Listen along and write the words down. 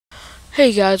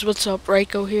Hey guys, what's up?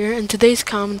 Raiko here, and today's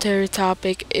commentary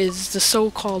topic is the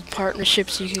so-called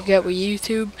partnerships you could get with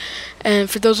YouTube. And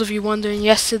for those of you wondering,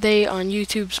 yesterday on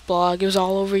YouTube's blog, it was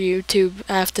all over YouTube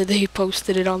after they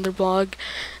posted it on their blog,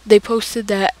 they posted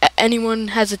that anyone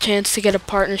has a chance to get a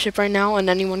partnership right now, and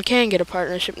anyone can get a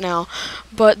partnership now.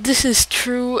 But this is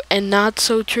true and not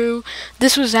so true.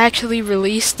 This was actually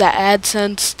released, that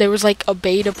AdSense, there was like a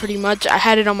beta pretty much. I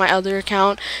had it on my other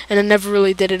account, and I never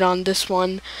really did it on this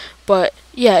one. But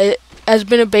yeah, it has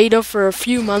been a beta for a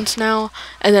few months now,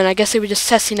 and then I guess they were just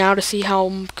testing out to see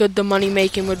how good the money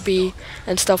making would be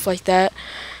and stuff like that.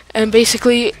 And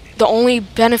basically, the only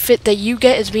benefit that you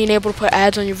get is being able to put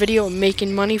ads on your video and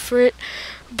making money for it.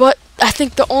 But I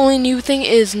think the only new thing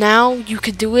is now you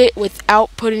could do it without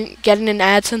getting an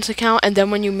AdSense account, and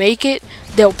then when you make it,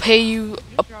 they'll pay you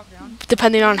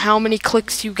depending on how many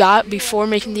clicks you got before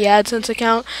making the AdSense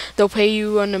account. They'll pay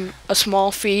you a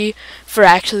small fee for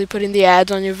actually putting the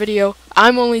ads on your video.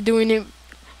 I'm only doing it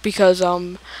because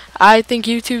I think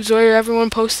YouTube's where everyone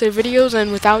posts their videos,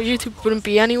 and without YouTube it wouldn't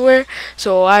be anywhere.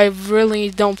 So I really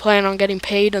don't plan on getting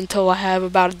paid until I have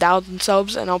about 1,000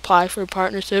 subs, and I'll apply for a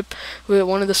partnership with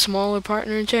one of the smaller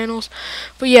partnering channels.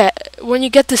 But yeah, when you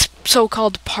get this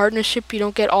so-called partnership, you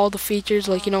don't get all the features.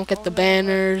 Like, you don't get the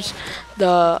banners,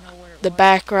 the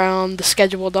background, the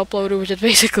scheduled uploader, which is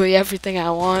basically everything I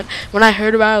want. When I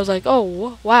heard about it, I was like,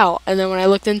 oh wow. And then when I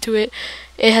looked into it,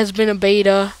 it has been a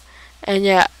beta. And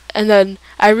yeah, and then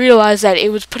I realized that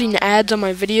it was putting ads on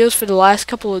my videos for the last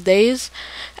couple of days,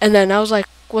 and then I was like,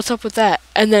 what's up with that?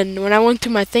 And then when I went to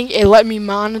my thing, it let me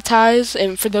monetize.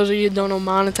 And for those of you who don't know,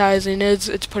 monetizing is,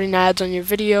 it's putting ads on your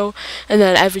video, and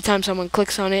then every time someone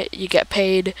clicks on it, you get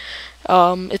paid.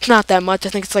 It's not that much. I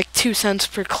think it's like 2 cents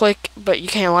per click, but you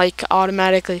can't like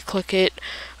automatically click it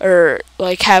or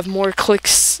like have more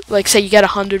clicks. Like, say you get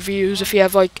 100 views, if you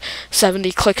have like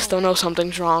 70 clicks, they'll know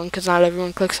something's wrong because not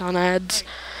everyone clicks on ads.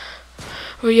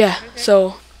 Well, yeah,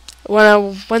 so when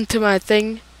I went to my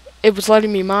thing, it was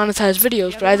letting me monetize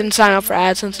videos, but I didn't sign up for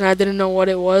AdSense and I didn't know what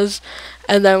it was.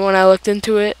 And then when I looked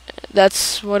into it,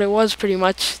 that's what it was pretty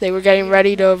much. They were getting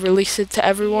ready to release it to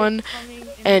everyone,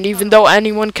 and even though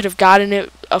anyone could have gotten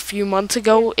it a few months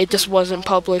ago, it just wasn't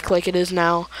public like it is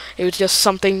now. It was just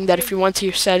something that if you went to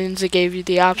your settings, it gave you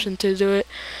the option to do it.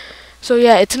 So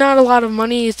yeah, it's not a lot of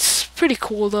money. It's pretty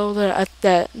cool though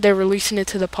that they're releasing it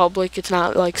to the public. It's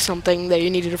not like something that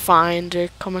you needed to find or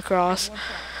come across.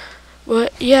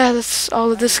 But yeah, that's all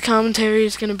that this commentary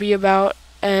is going to be about.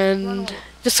 And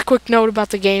just a quick note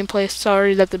about the gameplay.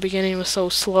 Sorry that the beginning was so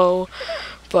slow,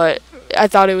 but I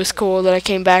thought it was cool that I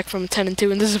came back from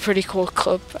 10-2, and this is a pretty cool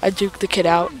clip. I juked the kid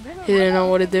out. He didn't know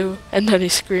what to do, and then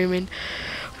he's screaming.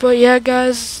 But yeah,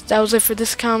 guys, that was it for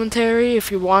this commentary.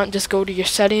 If you want, just go to your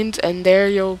settings, and there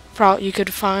you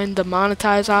could find the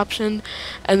monetize option,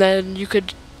 and then you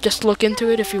could just look into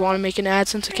it if you want to make an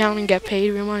AdSense account and get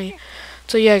paid your money.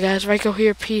 So yeah, guys, Raiko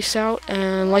here. Peace out,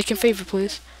 and like and favorite,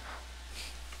 please.